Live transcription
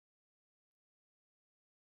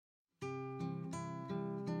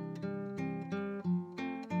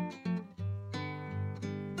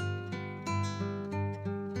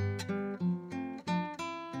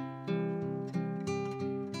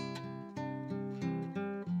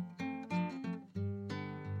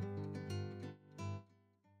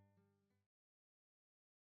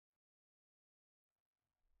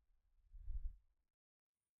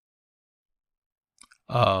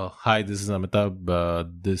Hi, this is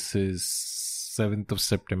Amitabh. This is 7th of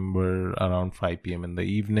September around 5 p.m. in the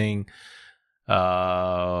evening.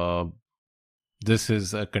 Uh, this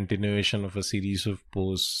is a continuation of a series of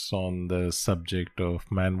posts on the subject of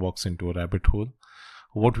Man Walks into a Rabbit Hole.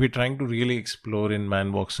 What we're trying to really explore in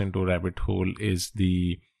Man Walks into a Rabbit Hole is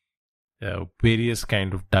the various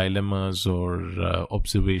kind of dilemmas or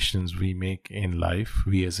observations we make in life,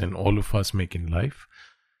 we as in all of us make in life,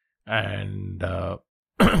 and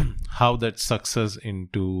how that sucks us uh,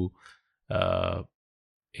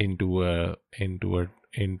 into a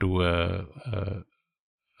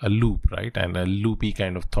loop, right? And a loopy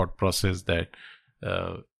kind of thought process that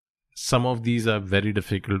uh, some of these are very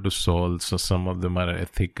difficult to solve. So some of them are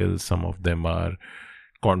ethical, some of them are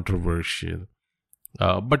controversial.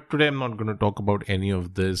 But today I'm not going to talk about any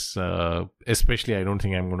of this. Especially, I don't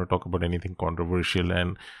think I'm going to talk about anything controversial.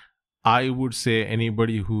 And I would say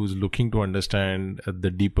anybody who's looking to understand the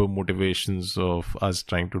deeper motivations of us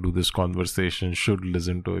trying to do this conversation should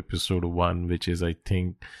listen to episode 1, which is, I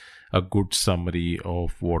think, a good summary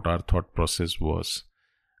of what our thought process was.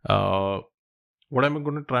 What I'm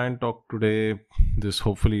going to try and talk today, this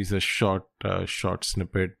hopefully is a short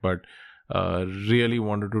snippet, but really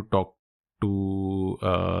wanted to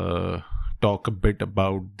talk a bit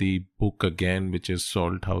about the book again, which is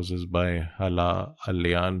Salt Houses by Hala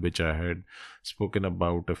Alian, which I had spoken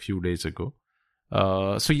about a few days ago.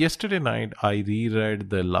 So yesterday night, I reread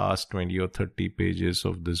the last 20 or 30 pages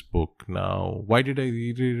of this book. Now, why did I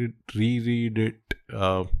reread it?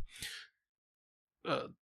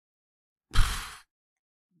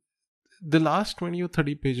 The last 20 or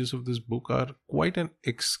 30 pages of this book are quite an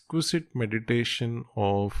exquisite meditation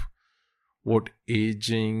of what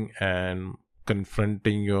aging and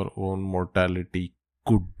confronting your own mortality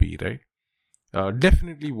could be, right?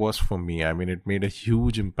 Definitely was for me. I mean, it made a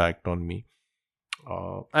huge impact on me.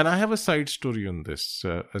 And I have a side story on this,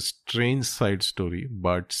 a strange side story,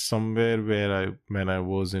 but somewhere when I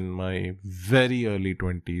was in my very early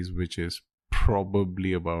 20s, which is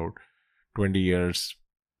probably about 20 years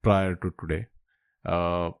prior to today,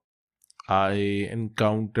 I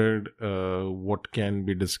encountered what can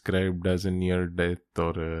be described as a near death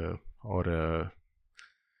or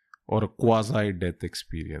a quasi death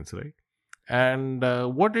experience, right? And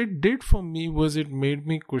what it did for me was it made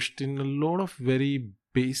me question a lot of very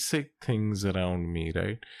basic things around me,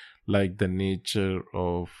 right? Like the nature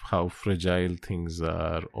of how fragile things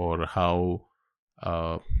are, or uh,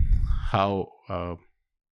 how uh,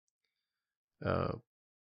 uh,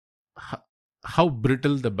 ho- how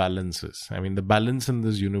brittle the balance is. I mean, the balance in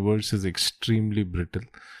this universe is extremely brittle.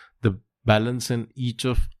 The balance in each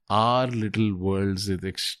of our little worlds is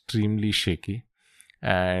extremely shaky.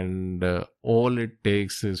 And all it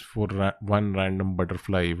takes is for one random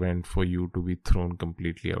butterfly event for you to be thrown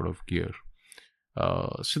completely out of gear.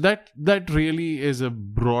 So that really is a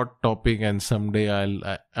broad topic, and someday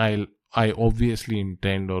I obviously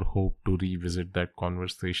intend or hope to revisit that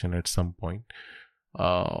conversation at some point.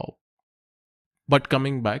 Uh, but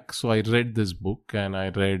coming back, so I read this book and I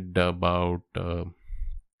read about the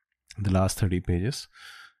last 30 pages,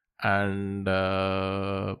 and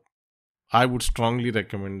I would strongly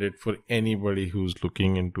recommend it for anybody who's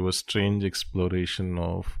looking into a strange exploration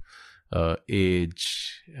of aging,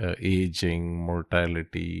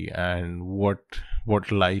 mortality, and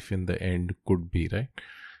what life in the end could be. Right?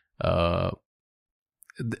 Uh,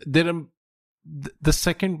 there are the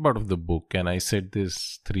second part of the book, and I said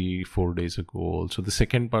this 3-4 days ago. Also, the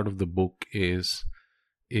second part of the book is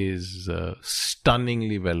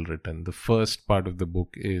stunningly well written. The first part of the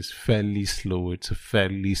book is fairly slow. It's a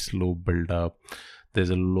fairly slow build up.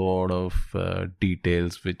 There's a lot of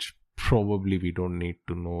details which probably we don't need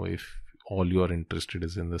to know if all you're interested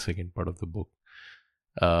is in the second part of the book.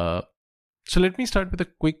 So let me start with a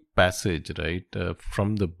quick passage, right,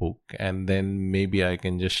 from the book, and then maybe I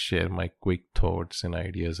can just share my quick thoughts and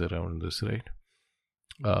ideas around this, right?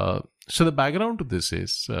 So the background to this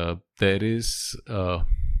is there is a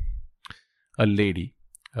lady.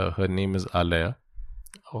 Her name is Alaya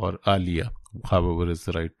or Alia, however is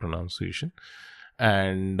the right pronunciation.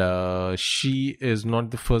 And she is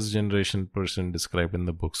not the first generation person described in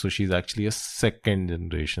the book. So she's actually a second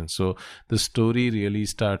generation. So the story really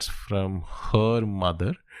starts from her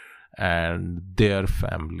mother and their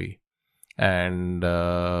family. And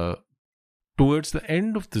towards the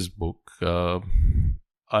end of this book,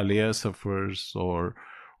 Alia suffers or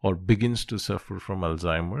begins to suffer from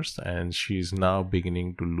Alzheimer's, and she's now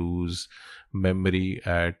beginning to lose memory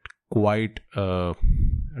at quite a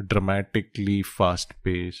dramatically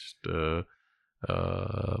fast-paced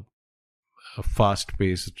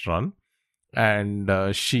run. and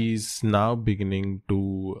she's now beginning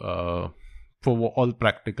to, for all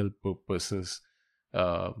practical purposes,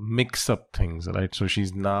 mix up things, right? So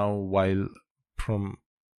she's now, while from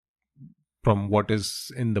what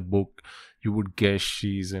is in the book, you would guess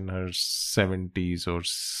she's in her 70s or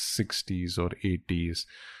 60s or 80s,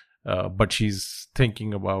 but she's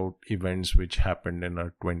thinking about events which happened in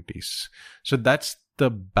her 20s. So that's the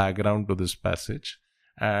background to this passage.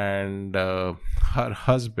 And her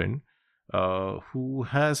husband, who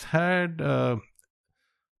has had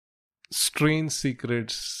strange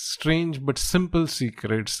but simple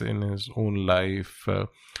secrets in his own life,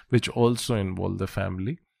 which also involve the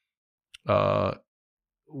family.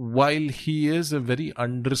 While he is a very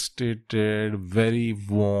understated, very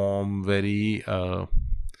warm, very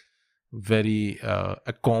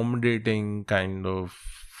accommodating kind of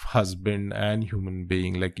husband and human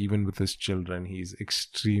being, like even with his children, he's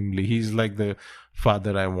like the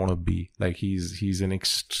father I want to be. Like he's an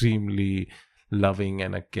extremely loving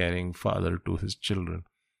and a caring father to his children.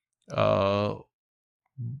 So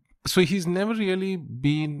he's never really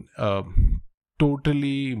been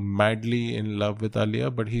totally madly in love with Alia,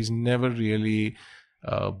 but he's never really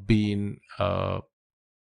been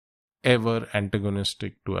ever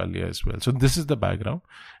antagonistic to Alia as well. So this is the background.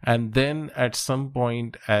 And then at some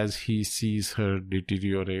point, as he sees her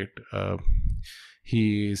deteriorate,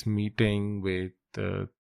 he is meeting with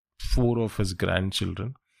 4 of his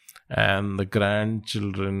grandchildren, and the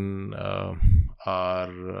grandchildren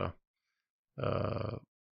are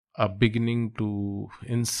beginning to,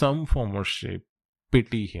 in some form or shape,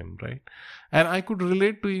 pity him, right? And I could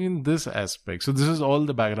relate to even this aspect. So this is all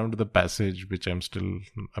the background to the passage which I've still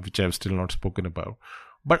not spoken about,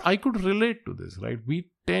 but I could relate to this, right? We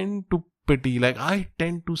tend to pity, like I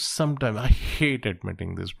tend to sometimes, I hate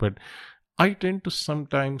admitting this, but I tend to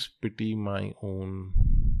sometimes pity my own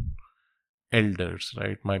elders,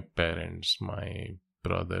 right? My parents, my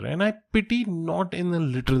brother, and I pity not in a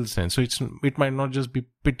literal sense. So it might not just be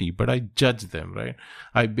pity, but I judge them, right?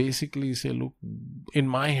 I basically say, look, in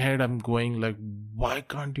my head I'm going like, why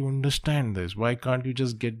can't you understand this? Why can't you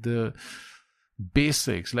just get the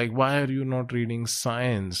basics? Like, why are you not reading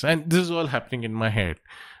science? And this is all happening in my head.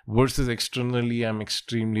 Versus externally, I'm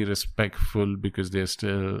extremely respectful because they're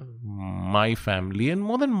still my family. And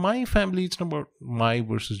more than my family, it's not about my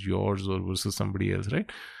versus yours or versus somebody else, right?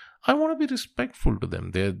 I want to be respectful to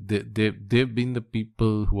them. They've been the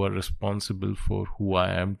people who are responsible for who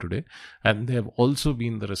I am today. And they have also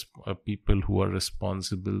been the people who are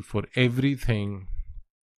responsible for everything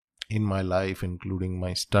in my life, including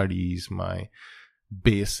my studies, my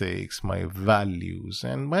basics, my values.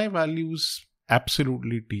 And my values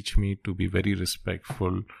absolutely teach me to be very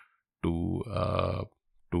respectful to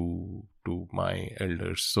my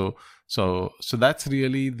elders. So that's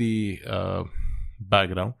really the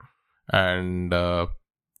background. And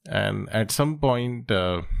at some point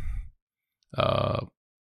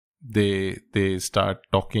they start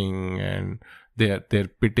talking, and they're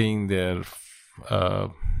pitting their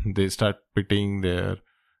they start pitting their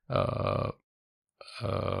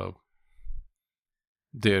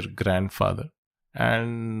grandfather,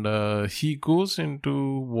 and he goes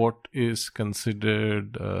into what is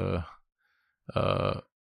considered a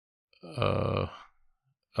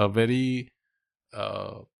very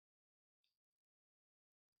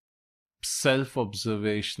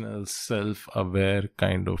self-observational, self-aware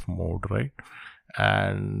kind of mode, right?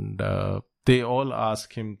 And they all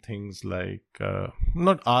ask him things like,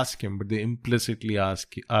 not ask him, but they implicitly are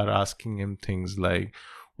asking him things like,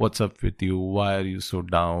 what's up with you? Why are you so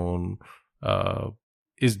down?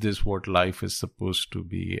 Is this what life is supposed to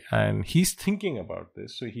be? And he's thinking about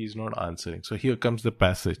this, so he's not answering. So here comes the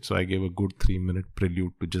passage. So I gave a good 3-minute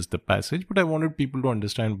prelude to just the passage, but I wanted people to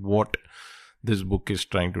understand what this book is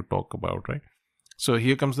trying to talk about, right? So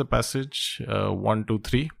here comes the passage, 1, 2,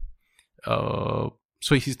 3. So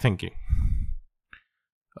he's thinking,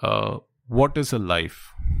 what is a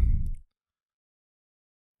life?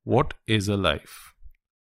 What is a life?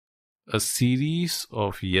 A series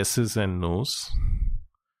of yeses and nos,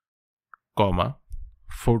 comma,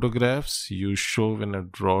 photographs you shove in a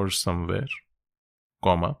drawer somewhere,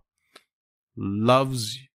 comma,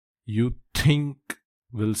 loves you think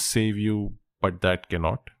will save you, but that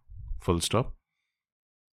cannot, full stop.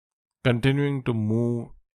 Continuing to move,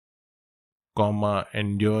 comma,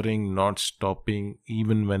 enduring, not stopping,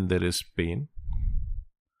 even when there is pain,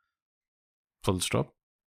 full stop.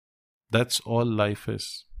 That's all life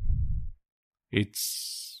is.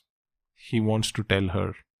 He wants to tell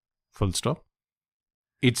her, full stop.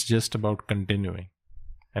 It's just about continuing.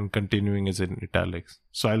 and continuing is in italics.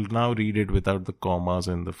 So I'll now read it without the commas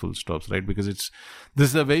and the full stops, right? Because this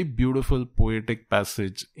is a very beautiful poetic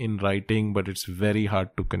passage in writing, but it's very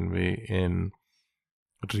hard to convey in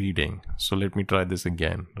reading. So let me try this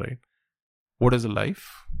again, right? What is a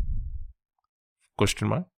life? Question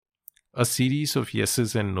mark. A series of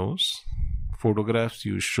yeses and nos. Photographs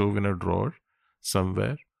you shove in a drawer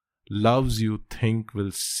somewhere. Loves you think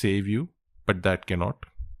will save you, but that cannot.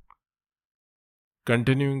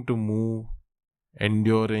 Continuing to move,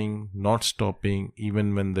 enduring, not stopping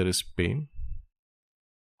even when there is pain.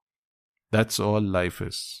 That's all life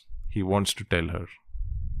is, he wants to tell her.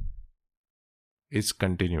 It's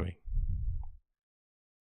continuing.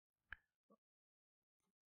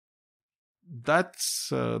 That's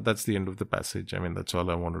the end of the passage. I mean, that's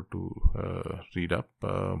all I wanted to read up.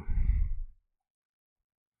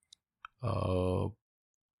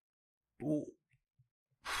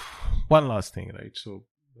 One last thing, right? So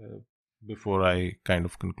before I kind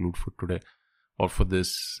of conclude for today or for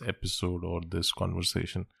this episode or this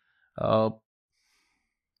conversation, for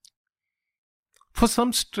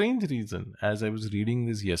some strange reason, as I was reading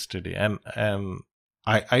this yesterday, and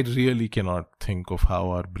I really cannot think of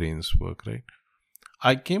how our brains work, right?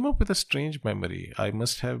 I came up with a strange memory. I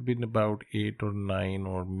must have been about 8 or 9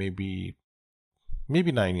 or maybe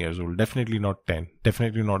 9 years old. Definitely not 10.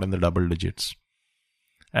 Definitely not in the double digits.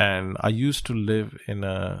 And I used to live in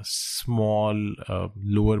a small,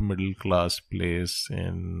 lower middle class place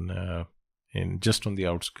in just on the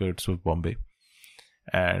outskirts of Bombay.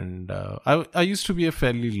 And I used to be a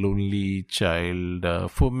fairly lonely child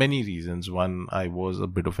for many reasons. One, I was a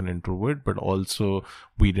bit of an introvert, but also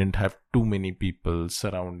we didn't have too many people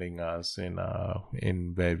surrounding us in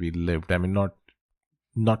where we lived. I mean,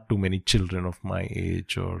 not too many children of my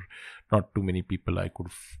age, or not too many people I could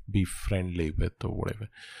be friendly with or whatever.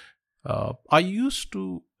 I used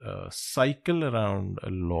to cycle around a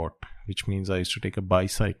lot, which means I used to take a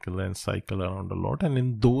bicycle and cycle around a lot. And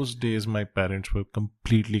in those days, my parents were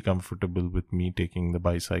completely comfortable with me taking the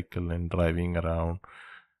bicycle and driving around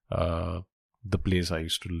the place I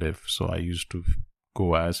used to live. So I used to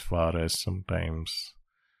go as far as sometimes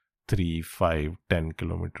 3, 5, 10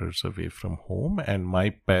 kilometers away from home, and my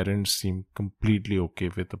parents seemed completely okay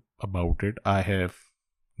about it. I have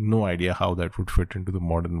no idea how that would fit into the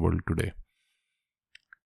modern world today.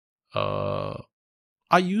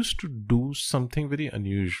 I used to do something very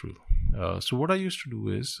unusual. So what I used to do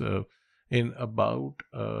is, in about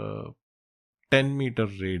 10-meter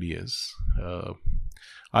radius,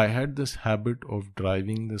 I had this habit of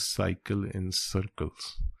driving the cycle in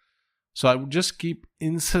circles. So I would just keep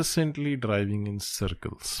incessantly driving in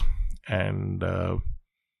circles, and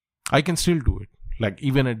I can still do it. Like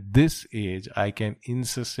even at this age, I can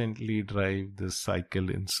incessantly drive the cycle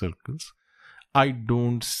in circles. I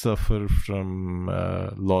don't suffer from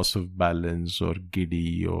loss of balance or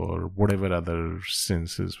giddy or whatever other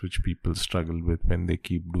senses which people struggle with when they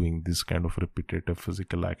keep doing this kind of repetitive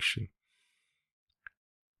physical action.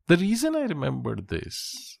 The reason I remembered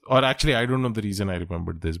this, or actually I don't know the reason I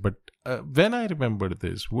remembered this, but when I remembered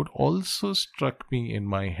this, what also struck me in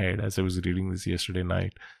my head as I was reading this yesterday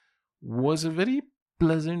night was a very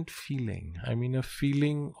pleasant feeling. I mean, a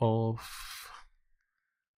feeling of,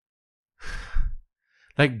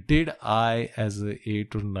 like, did I as a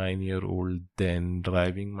 8 or 9-year-old then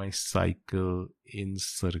driving my cycle in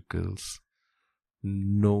circles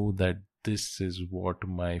know that this is what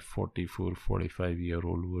my 44,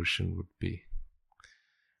 45-year-old version would be?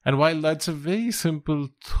 And while that's a very simple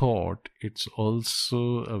thought, it's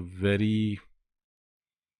also a very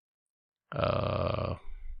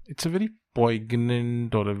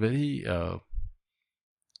poignant, or a very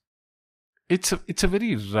it's a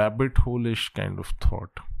very rabbit hole-ish kind of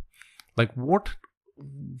thought. Like, what,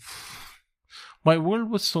 my world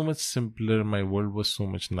was so much simpler, my world was so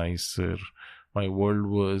much nicer, my world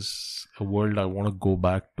was a world I want to go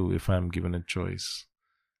back to if I'm given a choice.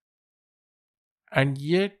 And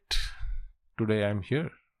yet today I'm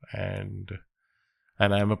here, and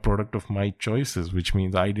I'm a product of my choices, which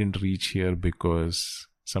means I didn't reach here because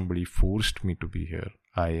somebody forced me to be here.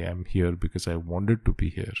 I am here because I wanted to be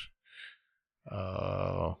here.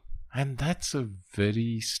 And that's a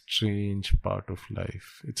very strange part of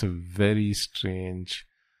life. It's a very strange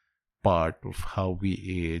part of how we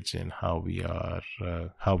age and how we are,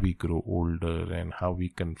 how we grow older, and how we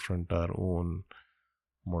confront our own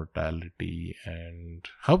mortality, and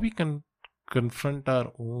how we can confront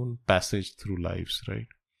our own passage through lives, right?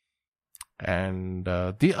 And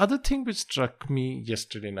the other thing which struck me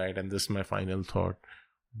yesterday night, and this is my final thought,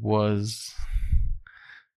 was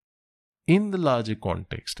in the larger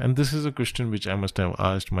context, and this is a question which I must have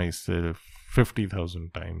asked myself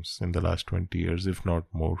 50,000 times in the last 20 years, if not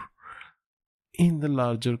more. In the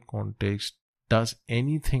larger context, does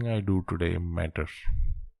anything I do today matter?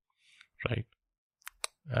 Right?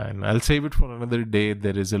 And I'll save it for another day.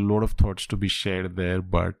 There is a lot of thoughts to be shared there,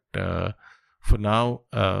 but for now,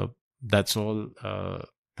 that's all.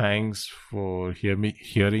 Thanks for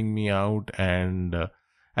hearing me out. And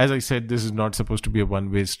as I said, this is not supposed to be a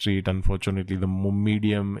one-way street. Unfortunately, the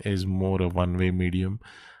medium is more a one-way medium.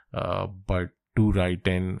 But do write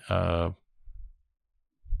in.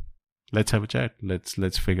 Let's have a chat.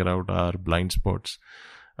 Let's figure out our blind spots.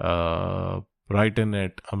 Write in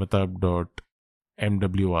at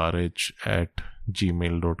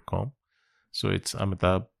amitabh.mwrh@gmail.com. So it's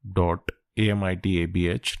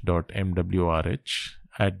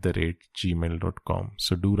amitabh.amitabh.mwrh@gmail.com.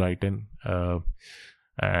 So do write in.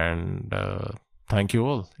 And thank you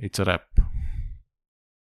all. It's a wrap.